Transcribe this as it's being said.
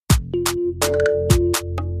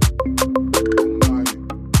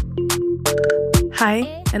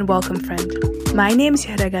Hi, and welcome, friend. My name is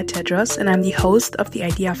Yadaga Tedros, and I'm the host of the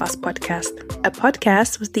Idea of Us podcast, a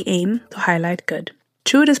podcast with the aim to highlight good.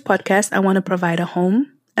 Through this podcast, I want to provide a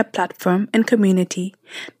home, a platform, and community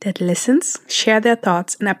that listens, share their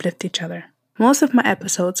thoughts, and uplift each other. Most of my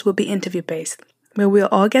episodes will be interview-based, where we'll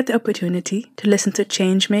all get the opportunity to listen to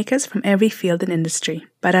change makers from every field and industry.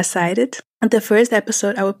 But aside it, the first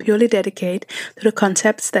episode I will purely dedicate to the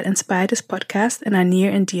concepts that inspire this podcast and are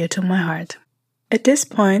near and dear to my heart. At this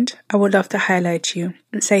point, I would love to highlight you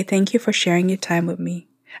and say thank you for sharing your time with me.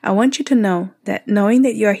 I want you to know that knowing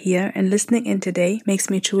that you are here and listening in today makes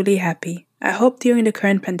me truly happy. I hope during the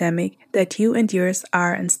current pandemic that you and yours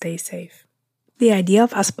are and stay safe. The Idea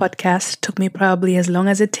of Us podcast took me probably as long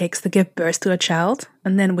as it takes to give birth to a child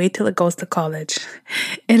and then wait till it goes to college.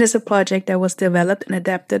 It is a project that was developed and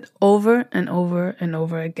adapted over and over and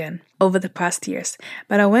over again over the past years.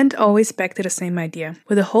 But I went always back to the same idea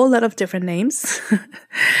with a whole lot of different names.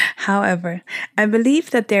 However, I believe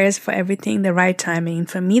that there is for everything the right timing. And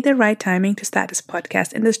for me, the right timing to start this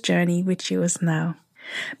podcast and this journey with you is now.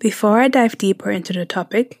 Before I dive deeper into the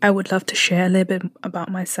topic, I would love to share a little bit about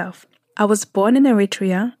myself. I was born in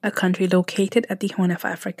Eritrea, a country located at the Horn of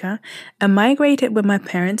Africa, and migrated with my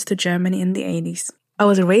parents to Germany in the 80s. I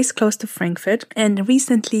was raised close to Frankfurt and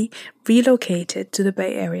recently relocated to the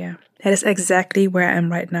Bay Area. That is exactly where I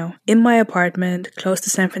am right now, in my apartment close to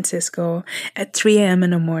San Francisco at 3 a.m. in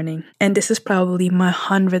the morning. And this is probably my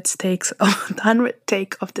 100th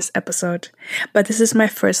take of this episode. But this is my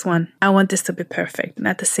first one. I want this to be perfect. And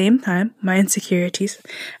at the same time, my insecurities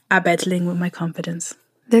are battling with my confidence.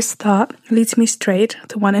 This thought leads me straight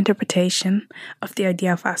to one interpretation of the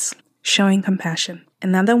idea of us, showing compassion.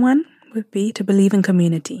 Another one would be to believe in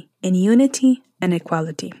community, in unity and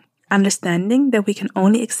equality, understanding that we can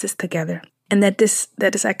only exist together and that is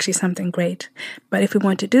actually something great. But if we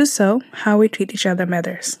want to do so, how we treat each other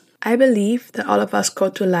matters. I believe that all of us go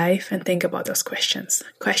through life and think about those questions.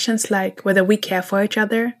 Questions like whether we care for each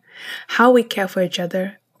other, how we care for each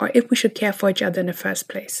other, or if we should care for each other in the first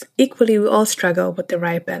place. Equally, we all struggle with the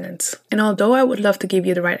right balance. And although I would love to give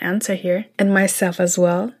you the right answer here, and myself as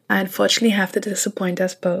well, I unfortunately have to disappoint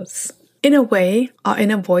us both. In a way, our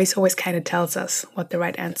inner voice always kind of tells us what the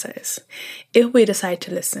right answer is, if we decide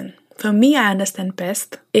to listen. For me, I understand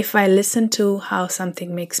best if I listen to how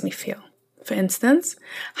something makes me feel. For instance,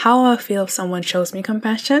 how I feel if someone shows me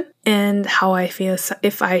compassion, and how I feel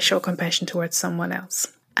if I show compassion towards someone else.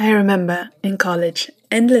 I remember in college,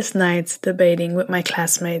 endless nights debating with my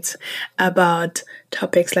classmates about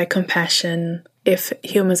topics like compassion, if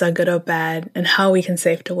humans are good or bad, and how we can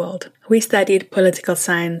save the world. We studied political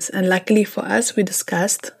science, and luckily for us, we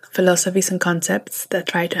discussed philosophies and concepts that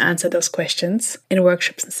try to answer those questions in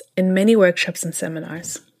many workshops and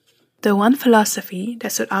seminars. The one philosophy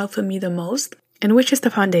that stood out for me the most, and which is the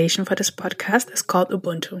foundation for this podcast, is called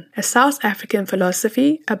Ubuntu, a South African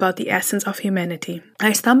philosophy about the essence of humanity.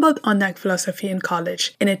 I stumbled on that philosophy in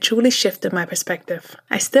college, and it truly shifted my perspective.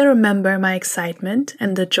 I still remember my excitement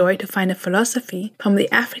and the joy to find a philosophy from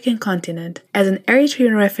the African continent. As an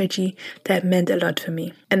Eritrean refugee, that meant a lot for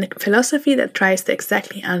me, and a philosophy that tries to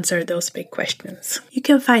exactly answer those big questions. You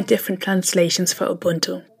can find different translations for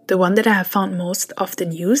Ubuntu. The one that I have found most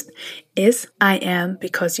often used is I am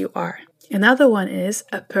because you are. Another one is,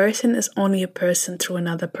 a person is only a person through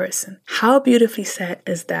another person. How beautifully said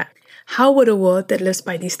is that? How would a world that lives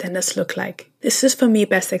by these standards look like? This is for me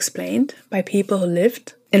best explained by people who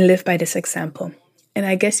lived and live by this example. And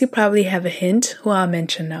I guess you probably have a hint who I'll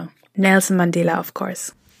mention now. Nelson Mandela, of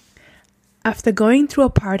course. After going through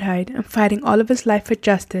apartheid and fighting all of his life for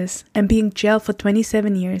justice and being jailed for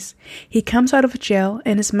 27 years, he comes out of jail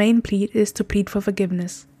and his main plea is to plead for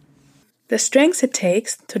forgiveness. The strength it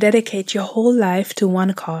takes to dedicate your whole life to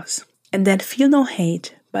one cause and then feel no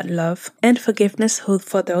hate but love and forgiveness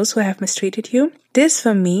for those who have mistreated you. This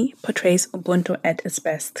for me portrays Ubuntu at its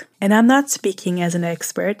best. And I'm not speaking as an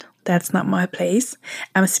expert, that's not my place.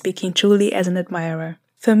 I'm speaking truly as an admirer.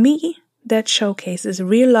 For me, that showcases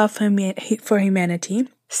real love for humanity,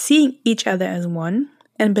 seeing each other as one,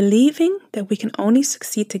 and believing that we can only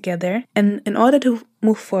succeed together, and in order to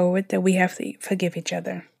move forward that we have to forgive each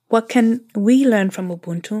other. What can we learn from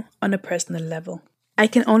Ubuntu on a personal level? I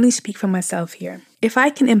can only speak for myself here. If I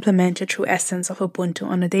can implement the true essence of Ubuntu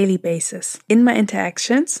on a daily basis in my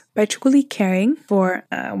interactions by truly caring for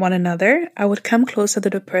one another, I would come closer to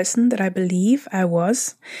the person that I believe I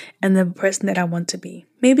was and the person that I want to be.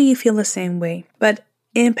 Maybe you feel the same way, but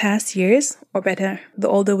In past years, or better, the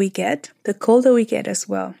older we get, the colder we get as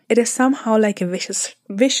well. It is somehow like a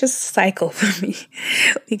vicious cycle for me.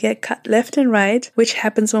 We get cut left and right, which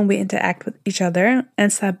happens when we interact with each other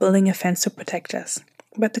and start building a fence to protect us.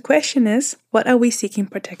 But the question is, what are we seeking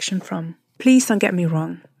protection from? Please don't get me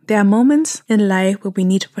wrong. There are moments in life where we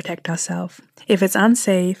need to protect ourselves, if it's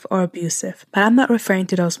unsafe or abusive. But I'm not referring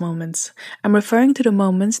to those moments. I'm referring to the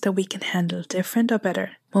moments that we can handle different or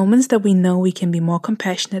better. Moments that we know we can be more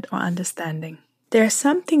compassionate or understanding. There's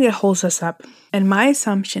something that holds us up, and my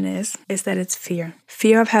assumption is that it's fear.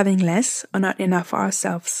 Fear of having less or not enough for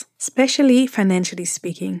ourselves, especially financially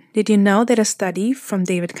speaking. Did you know that a study from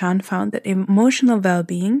David Kahn found that emotional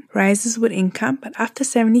well-being rises with income, but after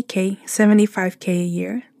 75k a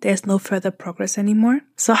year, there's no further progress anymore?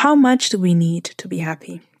 So how much do we need to be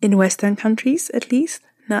happy? In Western countries, at least,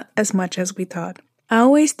 not as much as we thought. I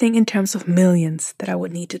always think in terms of millions that I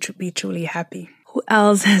would need to be truly happy. Who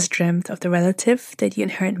else has dreamt of the relative that you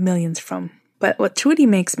inherit millions from? But what truly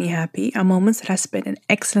makes me happy are moments that I spend in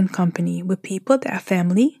excellent company with people that are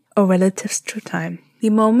family or relatives through time. The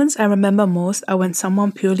moments I remember most are when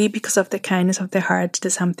someone purely because of the kindness of their heart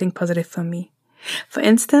did something positive for me. For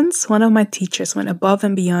instance, one of my teachers went above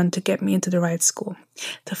and beyond to get me into the right school,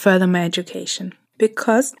 to further my education,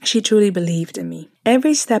 because she truly believed in me.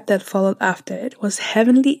 Every step that followed after it was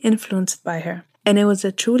heavily influenced by her. And it was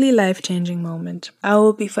a truly life-changing moment. I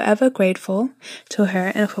will be forever grateful to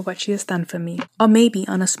her and for what she has done for me. Or maybe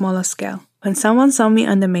on a smaller scale. When someone saw me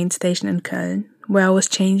on the main station in Köln, where I was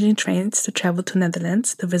changing trains to travel to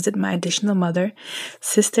Netherlands to visit my additional mother,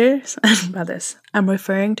 sisters, and brothers. I'm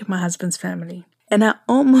referring to my husband's family. And I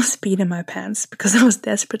almost peed in my pants because I was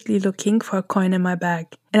desperately looking for a coin in my bag.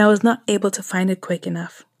 And I was not able to find it quick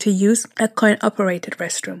enough to use a coin-operated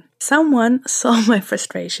restroom. Someone saw my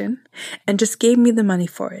frustration and just gave me the money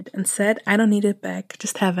for it and said, I don't need it back,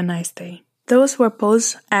 just have a nice day. Those were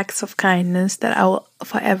both acts of kindness that I will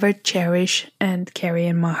forever cherish and carry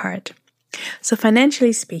in my heart. So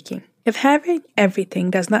financially speaking, if having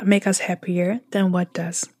everything does not make us happier, then what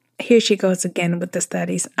does? Here she goes again with the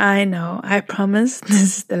studies. I know, I promise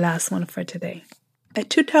this is the last one for today. A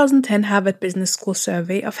 2010 Harvard Business School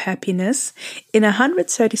survey of happiness in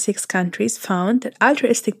 136 countries found that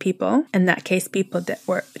altruistic people, in that case people that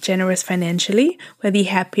were generous financially, were the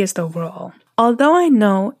happiest overall. Although I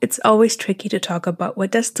know it's always tricky to talk about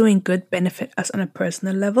what does doing good benefit us on a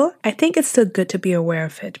personal level, I think it's still good to be aware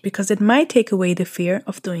of it because it might take away the fear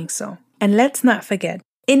of doing so. And let's not forget,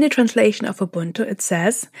 in the translation of Ubuntu it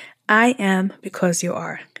says, I am because you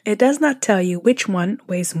are. It does not tell you which one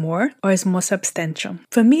weighs more or is more substantial.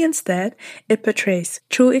 For me instead, it portrays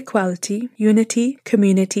true equality, unity,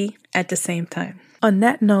 community at the same time. On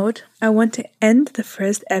that note, I want to end the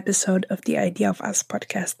first episode of the Idea of Us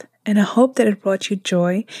podcast, and I hope that it brought you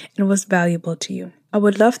joy and was valuable to you. I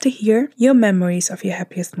would love to hear your memories of your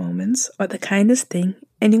happiest moments or the kindest thing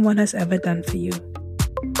anyone has ever done for you.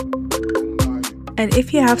 And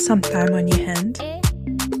if you have some time on your hand,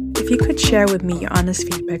 if you could share with me your honest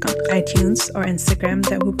feedback on iTunes or Instagram,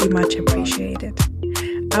 that would be much appreciated.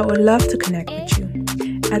 I would love to connect with you.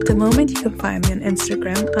 At the moment, you can find me on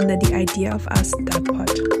Instagram under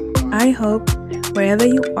theideaofus.pod. I hope, wherever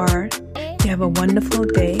you are, you have a wonderful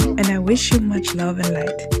day, and I wish you much love and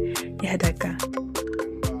light. Yehadaka.